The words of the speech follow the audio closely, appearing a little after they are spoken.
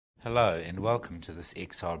Hello and welcome to this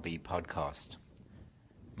XRB podcast.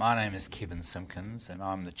 My name is Kevin Simpkins and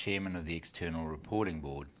I'm the Chairman of the External Reporting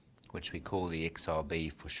Board, which we call the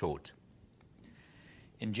XRB for short.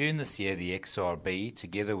 In June this year, the XRB,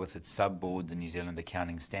 together with its sub-board, the New Zealand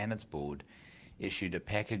Accounting Standards Board, issued a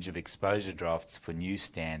package of exposure drafts for new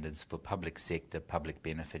standards for public sector public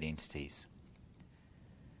benefit entities.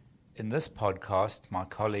 In this podcast, my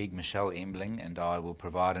colleague Michelle Embling and I will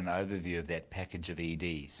provide an overview of that package of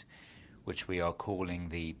EDs, which we are calling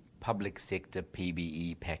the Public Sector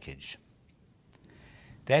PBE package.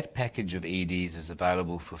 That package of EDs is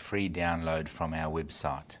available for free download from our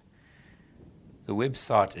website. The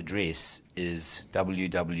website address is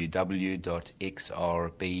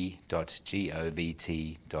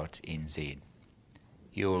www.xrb.govt.nz.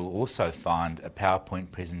 You will also find a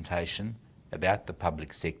PowerPoint presentation about the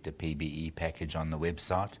Public Sector PBE package on the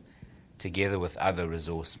website, together with other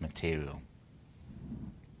resource material.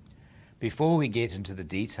 Before we get into the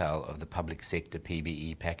detail of the Public Sector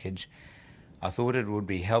PBE package, I thought it would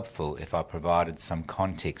be helpful if I provided some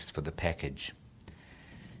context for the package.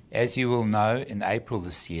 As you will know, in April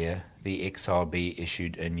this year, the XRB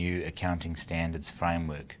issued a new accounting standards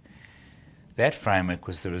framework. That framework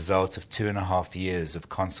was the result of 2.5 years of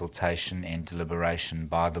consultation and deliberation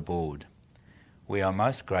by the board. We are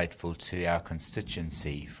most grateful to our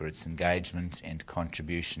constituency for its engagement and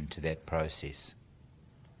contribution to that process.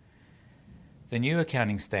 The new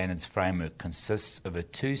accounting standards framework consists of a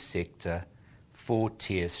two-sector,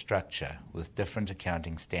 four-tier structure with different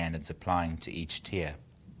accounting standards applying to each tier.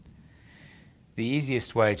 The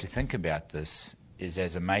easiest way to think about this is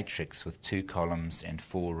as a matrix with 2 columns and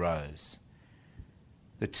 4 rows.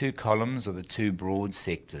 The 2 columns are the 2 broad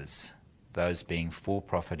sectors, those being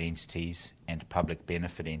for-profit entities and public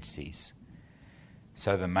benefit entities.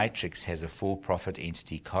 So the matrix has a for-profit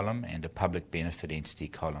entity column and a public benefit entity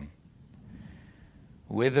column.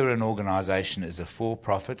 Whether an organisation is a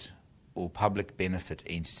for-profit or public benefit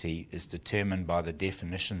entity is determined by the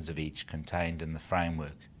definitions of each contained in the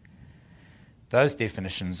framework. Those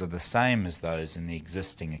definitions are the same as those in the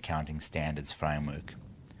existing accounting standards framework.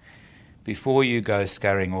 Before you go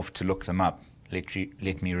scurrying off to look them up,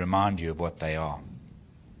 let me remind you of what they are.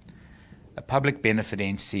 A public benefit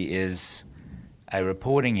entity is a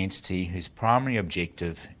reporting entity whose primary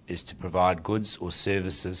objective is to provide goods or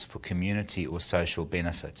services for community or social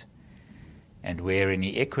benefit, and where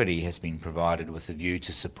any equity has been provided with a view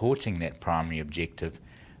to supporting that primary objective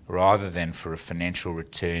rather than for a financial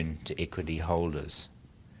return to equity holders.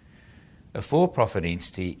 A for-profit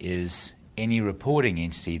entity is any reporting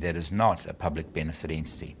entity that is not a public benefit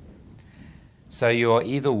entity. So you are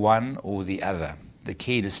either one or the other. The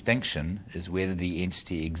key distinction is whether the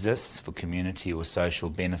entity exists for community or social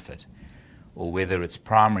benefit, or whether its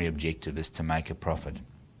primary objective is to make a profit.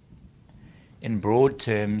 In broad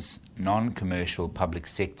terms, non-commercial public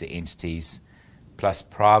sector entities plus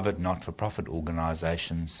private not-for-profit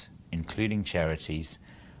organisations, including charities,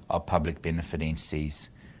 are public benefit entities,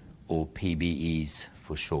 or PBEs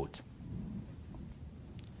for short.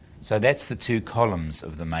 So that's the 2 columns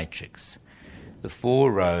of the matrix. The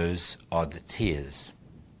 4 rows are the tiers.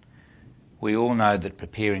 We all know that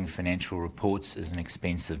preparing financial reports is an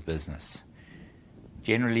expensive business.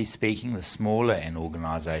 Generally speaking, the smaller an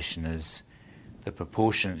organisation is, the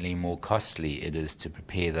proportionately more costly it is to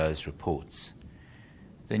prepare those reports.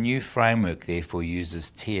 The new framework therefore uses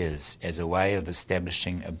tiers as a way of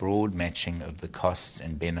establishing a broad matching of the costs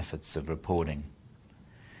and benefits of reporting.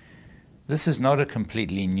 This is not a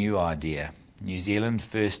completely new idea. New Zealand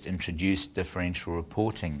first introduced differential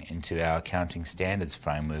reporting into our accounting standards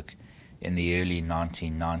framework in the early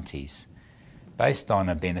 1990s, based on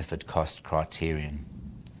a benefit-cost criterion.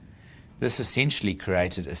 This essentially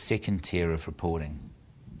created a second tier of reporting.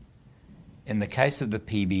 In the case of the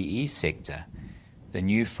PBE sector, the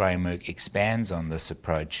new framework expands on this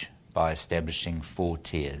approach by establishing 4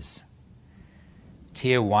 tiers.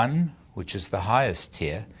 Tier 1, which is the highest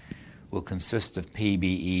tier, will consist of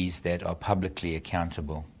PBEs that are publicly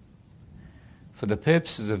accountable. For the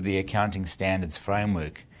purposes of the accounting standards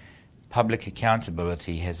framework, public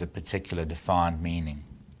accountability has a particular defined meaning.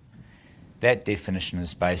 That definition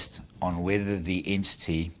is based on whether the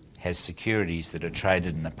entity has securities that are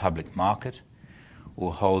traded in a public market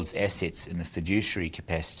or holds assets in a fiduciary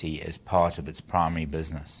capacity as part of its primary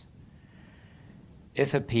business.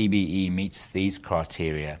 If a PBE meets these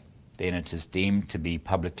criteria, then it is deemed to be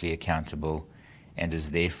publicly accountable and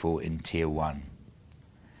is therefore in Tier 1.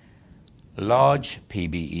 Large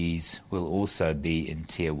PBEs will also be in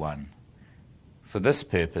Tier 1. For this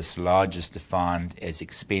purpose, large is defined as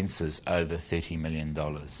expenses over $30 million.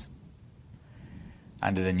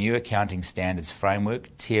 Under the new accounting standards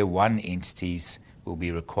framework, Tier 1 entities will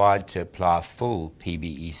be required to apply full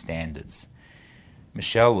PBE standards.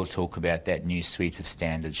 Michelle will talk about that new suite of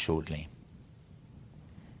standards shortly.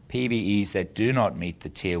 PBEs that do not meet the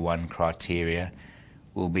Tier 1 criteria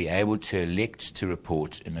will be able to elect to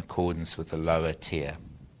report in accordance with the lower tier.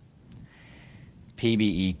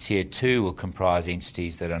 PBE Tier 2 will comprise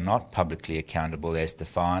entities that are not publicly accountable as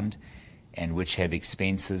defined and which have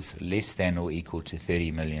expenses less than or equal to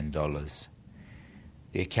 $30 million.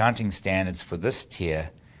 The accounting standards for this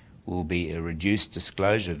tier will be a reduced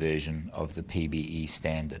disclosure version of the PBE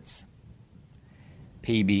standards.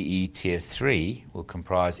 PBE Tier 3 will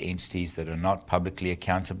comprise entities that are not publicly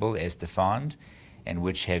accountable as defined and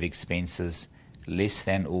which have expenses less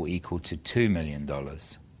than or equal to $2 million.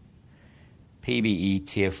 PBE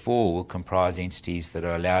Tier 4 will comprise entities that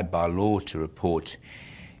are allowed by law to report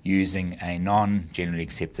using a non-generally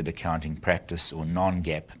accepted accounting practice or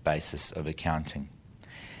non-GAAP basis of accounting.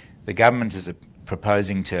 The government is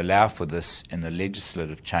proposing to allow for this in the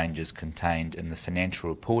legislative changes contained in the Financial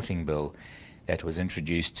Reporting Bill that was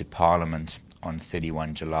introduced to Parliament on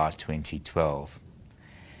 31 July 2012.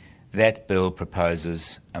 That bill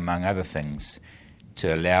proposes, among other things,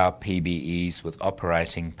 to allow PBEs with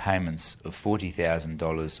operating payments of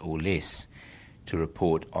 $40,000 or less to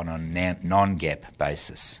report on a non-GAAP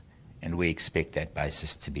basis, and we expect that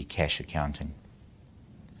basis to be cash accounting.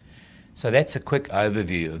 So that's a quick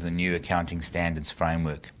overview of the new accounting standards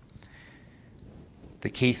framework. The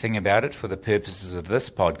key thing about it for the purposes of this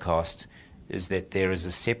podcast is that there is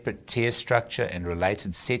a separate tier structure and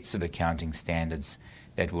related sets of accounting standards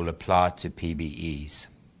that will apply to PBEs.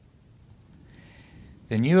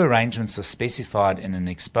 The new arrangements are specified in an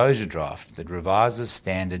exposure draft that revises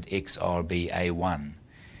standard XRB A1.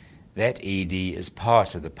 That ED is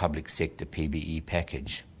part of the public sector PBE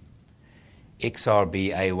package.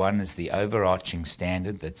 XRB A1 is the overarching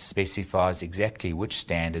standard that specifies exactly which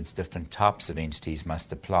standards different types of entities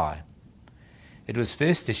must apply. It was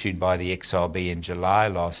first issued by the XRB in July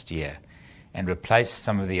last year and replaced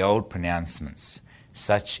some of the old pronouncements,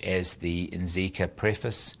 such as the NZICA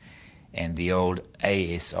preface and the old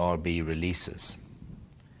ASRB releases.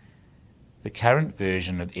 The current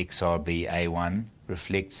version of XRB A1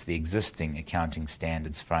 reflects the existing accounting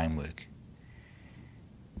standards framework.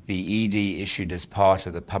 The ED issued as part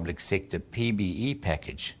of the public sector PBE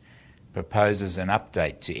package proposes an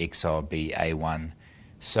update to XRB A1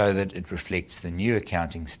 so that it reflects the new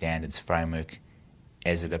accounting standards framework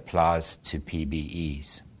as it applies to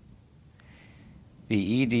PBEs.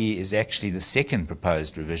 The ED is actually the second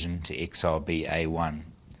proposed revision to XRB A1.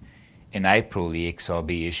 In April, the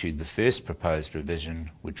XRB issued the first proposed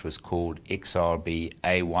revision, which was called XRB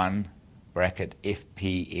A1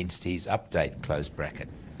 (FP Entities Update).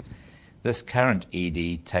 This current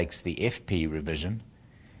ED takes the FP revision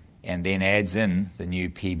and then adds in the new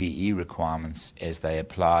PBE requirements as they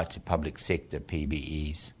apply to public sector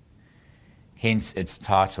PBEs. Hence its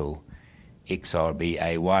title, XRB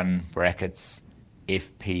A1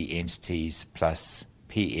 (FP Entities plus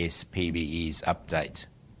PS PBEs Update).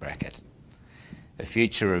 A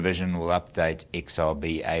future revision will update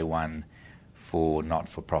XRB A1 for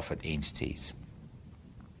not-for-profit entities.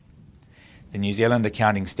 The New Zealand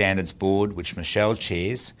Accounting Standards Board, which Michelle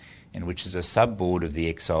chairs, and which is a sub-board of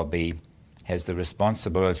the XRB, has the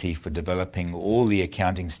responsibility for developing all the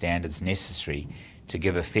accounting standards necessary to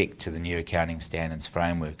give effect to the new accounting standards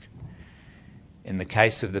framework. In the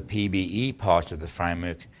case of the PBE part of the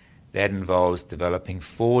framework, that involves developing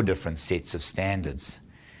 4 different sets of standards.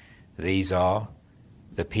 These are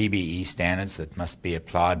the PBE standards that must be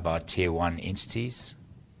applied by Tier 1 entities,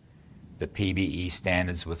 the PBE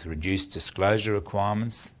standards with reduced disclosure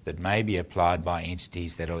requirements that may be applied by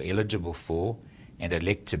entities that are eligible for and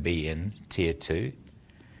elect to be in Tier 2,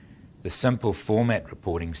 the simple format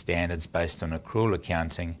reporting standards based on accrual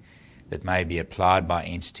accounting that may be applied by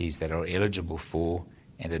entities that are eligible for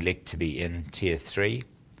and elect to be in Tier 3,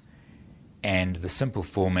 and the simple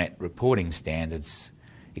format reporting standards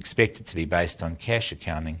expected to be based on cash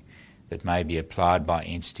accounting that may be applied by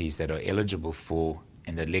entities that are eligible for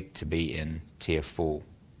and elect to be in Tier 4.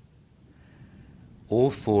 All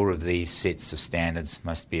 4 of these sets of standards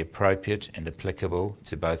must be appropriate and applicable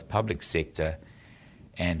to both public sector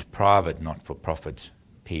and private not-for-profit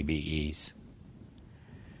PBEs.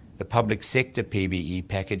 The public sector PBE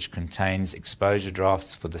package contains exposure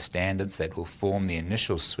drafts for the standards that will form the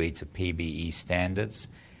initial suite of PBE standards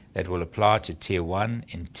that will apply to Tier 1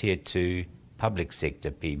 and Tier 2 public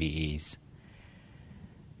sector PBEs.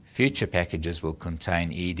 Future packages will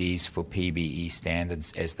contain EDs for PBE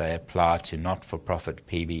standards as they apply to not-for-profit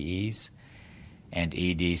PBEs, and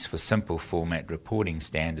EDs for simple format reporting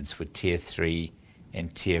standards for Tier 3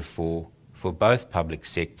 and Tier 4 for both public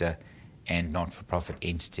sector and not-for-profit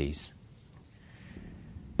entities.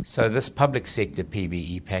 So this public sector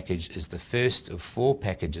PBE package is the first of 4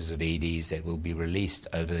 packages of EDs that will be released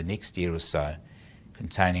over the next year or so,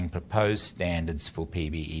 containing proposed standards for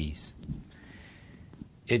PBEs.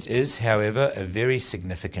 It is, however, a very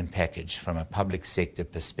significant package from a public sector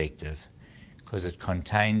perspective, because it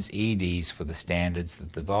contains EDs for the standards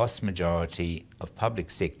that the vast majority of public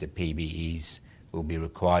sector PBEs will be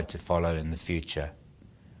required to follow in the future,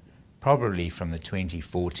 probably from the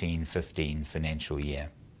 2014-15 financial year.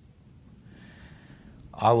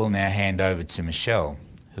 I will now hand over to Michelle,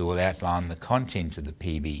 who will outline the content of the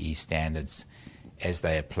PBE standards as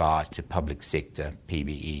they apply to public sector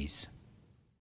PBEs.